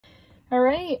All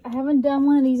right, I haven't done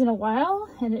one of these in a while,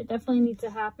 and it definitely needs to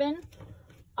happen.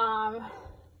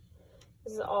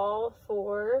 This is all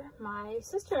for my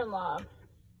sister-in-law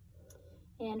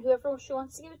and whoever she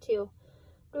wants to give it to.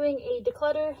 Doing a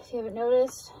declutter, if you haven't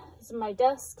noticed. This is my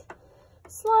desk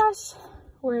slash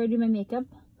where I do my makeup.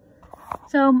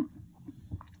 So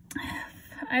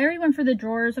I already went for the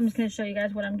drawers. I'm just going to show you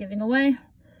guys what I'm giving away.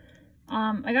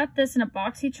 I got this in a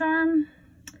BoxyCharm.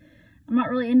 I'm not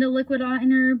really into liquid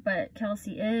liner, but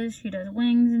Kelsey is. She does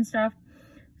wings and stuff.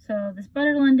 So this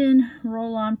Butter London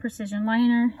roll-on precision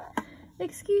liner.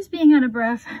 Excuse being out of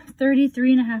breath.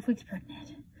 33 and a half weeks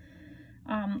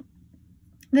pregnant.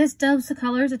 This does the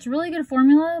colors. It's a really good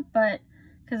formula, but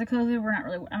because of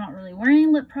COVID, I'm not really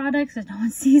wearing lip products because no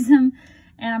one sees them.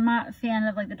 And I'm not a fan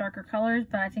of like the darker colors,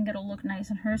 but I think it'll look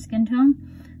nice on her skin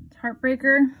tone. It's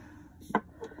Heartbreaker.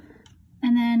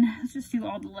 And then let's just do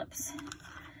all the lips.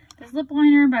 This lip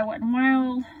liner by Wet n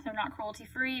Wild. They're not cruelty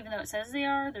free, even though it says they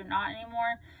are. They're not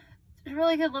anymore. It's a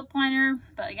really good lip liner,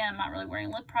 but again, I'm not really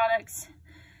wearing lip products.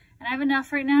 And I have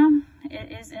enough right now.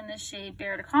 It is in the shade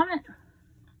Bear to Comet.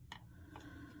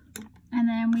 And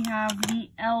then we have the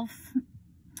e.l.f.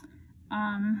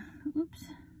 The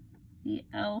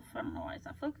e.l.f. I don't know why it's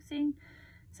not focusing.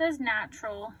 It says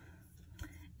natural.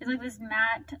 It's like this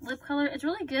matte lip color. It's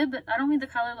really good, but I don't think the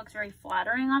color looks very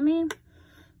flattering on me.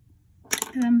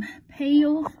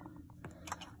 Pale.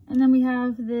 And then we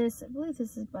have this, I believe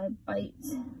this is by Bite.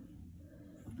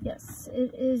 Yes,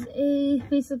 it is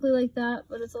basically like that,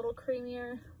 but it's a little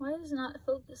creamier. Why is it not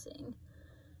focusing?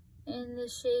 In the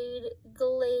shade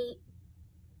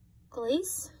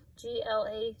Glace,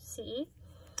 G-L-A-C-E.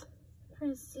 I'm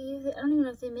trying to see if I don't even know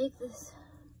if they make this.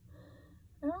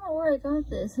 I don't know where I got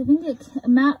this. I think it's a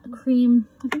matte cream.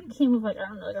 I think it came with like, I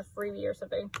don't know, like a freebie or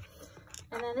something.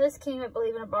 And then this came, I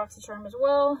believe, in a BoxyCharm as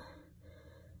well.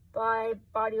 By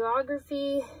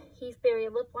Bodyography,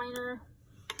 Heathberry lip liner,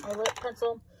 or lip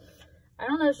pencil. I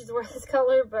don't know if she's worth this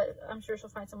color, but I'm sure she'll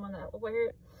find someone that will wear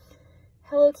it.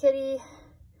 Hello Kitty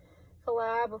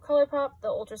collab with ColourPop, the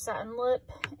Ultra Satin Lip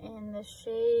in the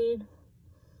shade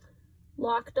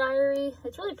Lock Diary.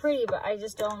 It's really pretty, but I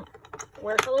just don't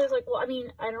wear colors. Like, well, I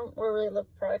mean, I don't wear really lip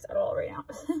products at all right now.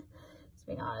 Just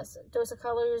being honest. Dose of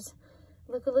Colors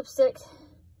liquid lipstick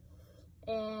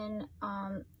and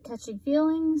Catching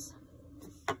Feelings.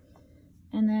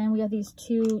 And then we have these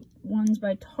two ones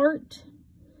by Tarte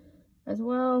as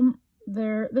well.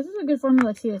 This is a good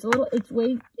formula too.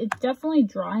 It's definitely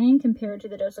drying compared to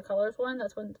the Dose of Colors one.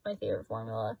 That's my favorite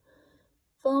formula.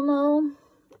 FOMO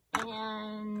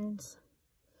and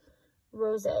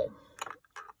Rose. And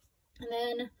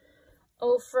then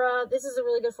Ofra. This is a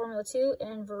really good formula too.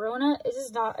 And Verona. It's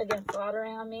just not, again,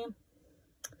 flattering on me.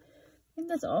 I think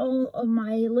that's all of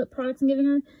my lip products I'm giving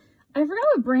her. I forgot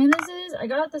what brand this is. I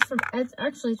got this from,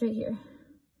 actually it's right here.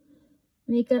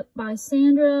 Makeup by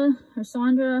Sandra, or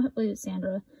Sandra, I believe it's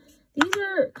Sandra. These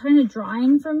are kind of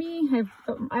drying for me.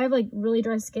 I have like really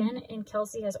dry skin, and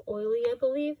Kelsey has oily, I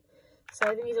believe. So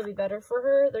I think these will be better for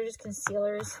her. They're just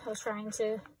concealers. I was trying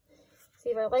to see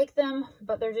if I like them,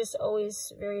 but they're just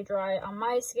always very dry on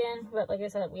my skin. But like I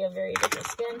said, we have very different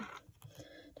skin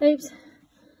types.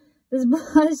 This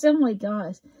blush, oh my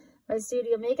gosh, by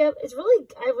Studio Makeup. It's really,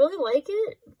 I really like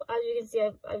it. As you can see,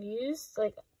 I've used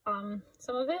like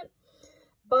some of it,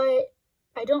 but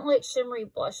I don't like shimmery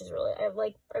blushes really. I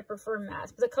prefer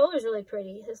mattes, but the color is really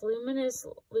pretty. This Luminous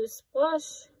Loose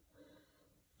Blush.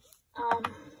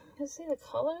 Let's see the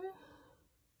color.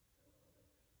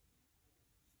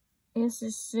 I guess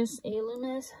it's just a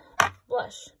luminous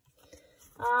blush.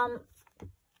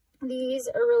 These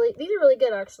are really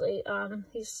good actually.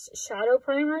 These shadow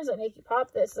primers that make you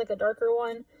pop. This is like a darker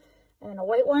one and a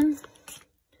white one.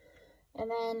 And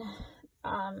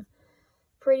then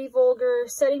Pretty Vulgar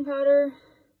setting powder.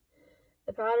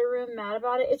 The Powder Room Mad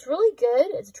About It. It's really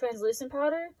good. It's a translucent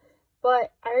powder,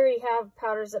 but I already have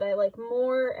powders that I like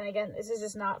more. And again, this is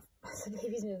just not, the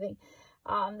baby's moving.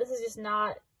 This is just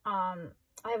not, I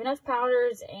have enough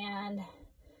powders and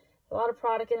a lot of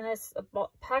product in this. The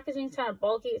packaging is kind of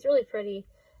bulky. It's really pretty,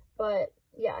 but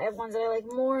yeah, I have ones that I like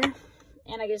more,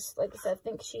 and I just, like I said,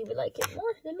 think she would like it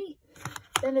more than me.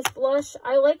 Then this blush,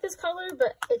 I like this color,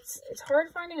 but it's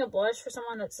hard finding a blush for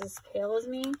someone that's as pale as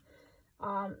me.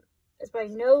 It's by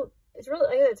Note. It's really,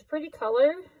 like, it's a pretty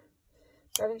color,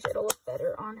 so I think it'll look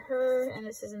better on her. And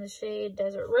this is in the shade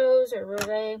Desert Rose or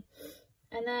Rosé.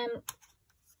 And then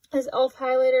this e.l.f.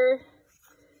 highlighter.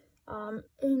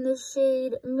 In the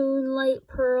shade Moonlight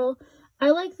Pearl.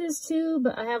 I like this too,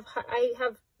 but I have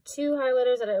two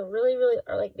highlighters that I really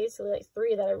are like basically like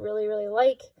three that I really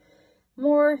like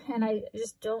more, and I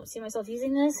just don't see myself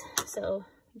using this. So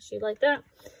She like that.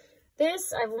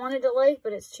 This I've wanted to like,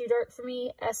 but it's too dark for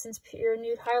me. Essence Pure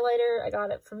Nude Highlighter. I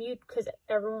got it from you because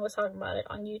everyone was talking about it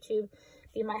on YouTube.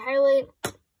 Be my highlight.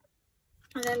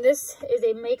 And then this is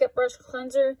a makeup brush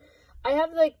cleanser. I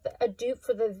have like a dupe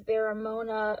for the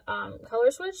Veramona color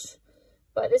switch,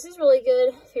 but this is really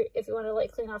good if you want to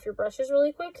like clean off your brushes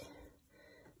really quick.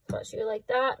 Thought you would like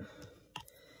that.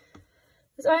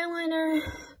 This eyeliner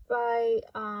by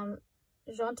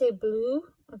Jante Blue.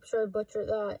 I'm sure I butchered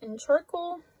that, in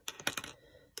charcoal.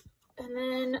 And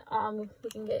then we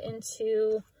can get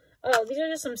into, oh, these are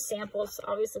just some samples.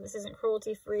 Obviously this isn't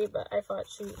cruelty free, but I thought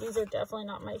these are definitely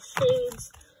not my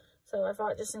shades. So I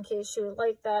thought just in case she would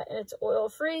like that. And it's oil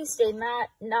free, stay matte,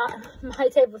 not my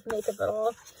type of makeup at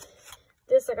all.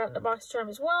 This I got in the box charm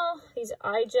as well. These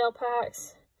eye gel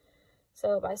packs.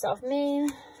 So by South Main.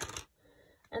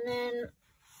 And then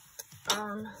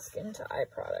let's get into eye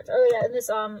product. Oh yeah, and this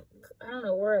I don't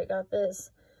know where I got this.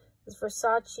 This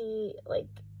Versace like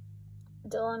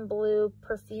Dylan Blue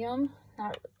perfume.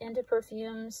 Not into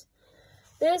perfumes.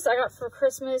 This I got for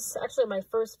Christmas. Actually, my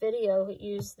first video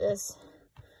used this.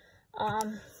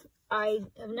 I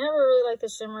have never really liked the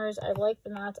shimmers. I like the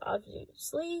mattes,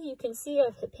 obviously. You can see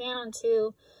I've hit pan on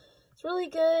too. It's really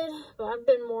good, but I've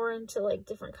been more into like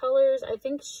different colors. I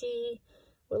think she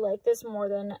would like this more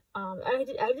than I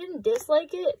didn't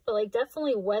dislike it, but like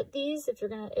definitely wet these if you're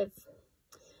gonna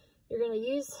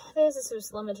use this. This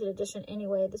was limited edition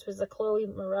anyway. This was the Chloe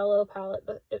Morello palette,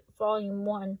 but volume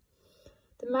 1.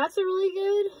 The mattes are really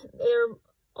good. They're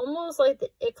almost like the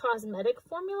It Cosmetic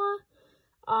formula.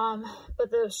 But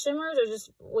the shimmers are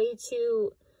just way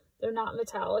too, they're not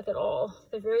metallic at all.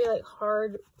 They're very like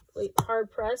hard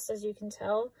pressed, as you can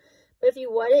tell. But if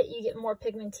you wet it, you get more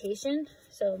pigmentation.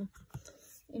 So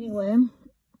anyway,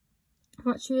 I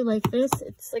thought you would like this.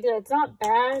 It's like, it's not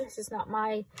bad. It's just not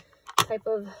my type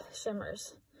of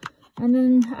shimmers. And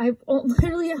then I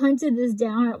literally hunted this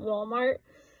down at Walmart,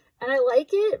 and I like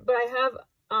it, but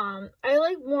I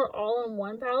like more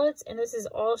all-in-one palettes, and this is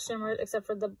all shimmers except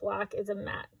for the black is a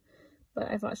matte. But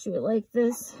I thought she would like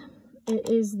this. It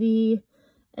is the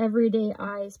Everyday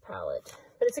Eyes palette.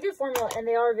 But it's a good formula, and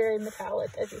they are very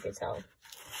metallic, as you can tell.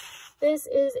 This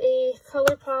is a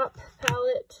ColourPop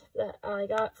palette that I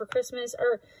got for Christmas,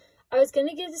 or I was going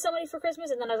to give it to somebody for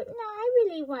Christmas, and then I was like, no, I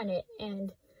really want it,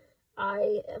 and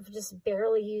I have just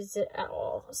barely used it at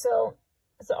all. So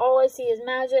all I see is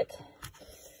magic.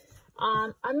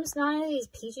 I'm just not into these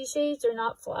peachy shades. They're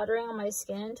not flattering on my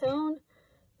skin tone.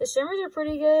 The shimmers are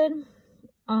pretty good.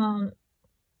 The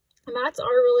mattes are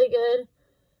really good.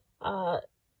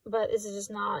 But this is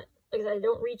just not, like I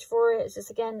don't reach for it. It's just,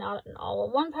 again, not an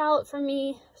all-in-one palette for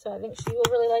me. So I think she will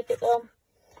really like it though.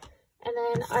 And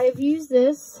then I've used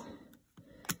this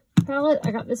palette.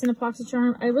 I got this in Epoxy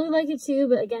Charm. I really like it too,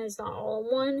 but again, it's not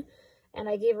all-in-one. And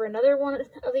I gave her another one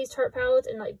of these Tarte palettes,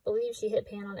 and I believe she hit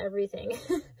pan on everything.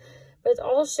 But it's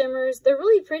all shimmers. They're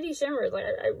really pretty shimmers. Like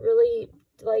I really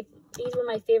like, these were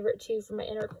my favorite too for my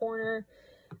inner corner.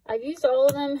 I've used all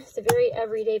of them. It's a very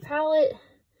everyday palette.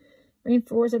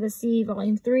 Rainforest of the Sea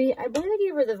Volume 3. I believe I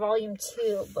gave her the Volume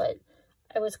 2, but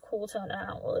it was cool tone, and I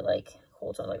don't really like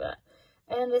cool tones like that.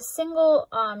 And the single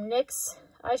NYX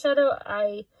eyeshadow,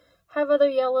 I have other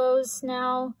yellows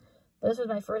now. This was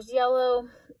my first yellow.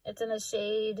 It's in the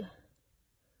shade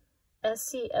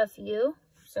SCFU.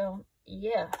 So,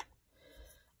 yeah.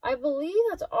 I believe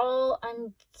that's all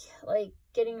I'm, like,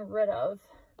 getting rid of.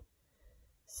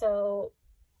 So,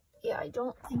 yeah, I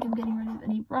don't think I'm getting rid of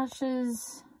any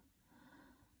brushes.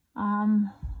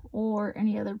 Or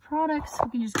any other products.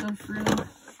 We can just go through.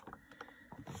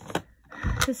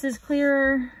 This is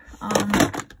clearer.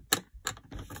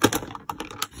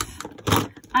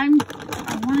 I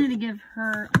wanted to give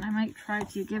her, and I might try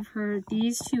to give her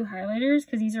these two highlighters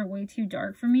because these are way too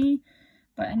dark for me,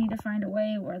 but I need to find a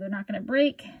way where they're not going to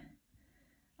break.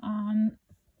 And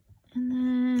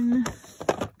then,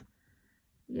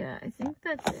 yeah, I think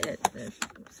that's it. There's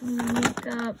some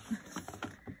makeup,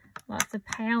 lots of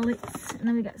palettes, and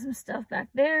then we got some stuff back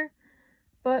there.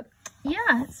 But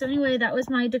yeah, so anyway, that was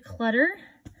my declutter.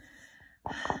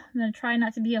 I'm going to try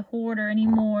not to be a hoarder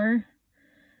anymore.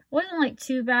 Wasn't like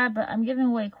too bad, but I'm giving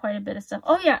away quite a bit of stuff.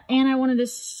 Oh yeah, and I wanted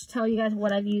to tell you guys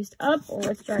what I've used up or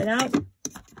what's dried out.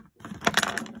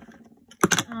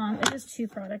 It's just two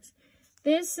products.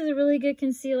 This is a really good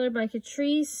concealer by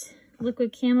Catrice,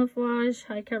 Liquid Camouflage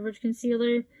High Coverage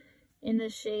Concealer in the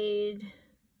shade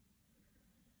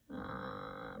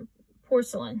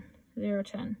Porcelain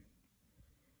 010.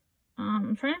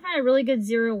 I'm trying to find a really good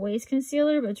zero waste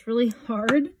concealer, but it's really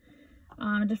hard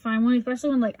to find one,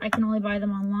 especially when like I can only buy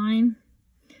them online.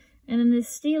 And then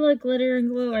this Stila Glitter and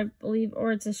Glow, I believe,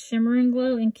 or it's a Shimmer and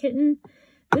Glow in Kitten.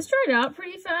 This dried out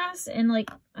pretty fast, and like,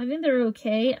 I think they're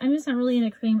okay. I'm just not really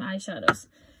into cream eyeshadows.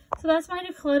 So that's my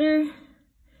declutter.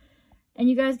 And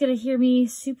you guys get to hear me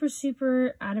super,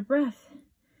 super out of breath.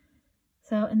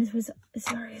 So, and this was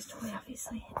Zaria's toy,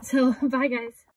 obviously. So, bye guys.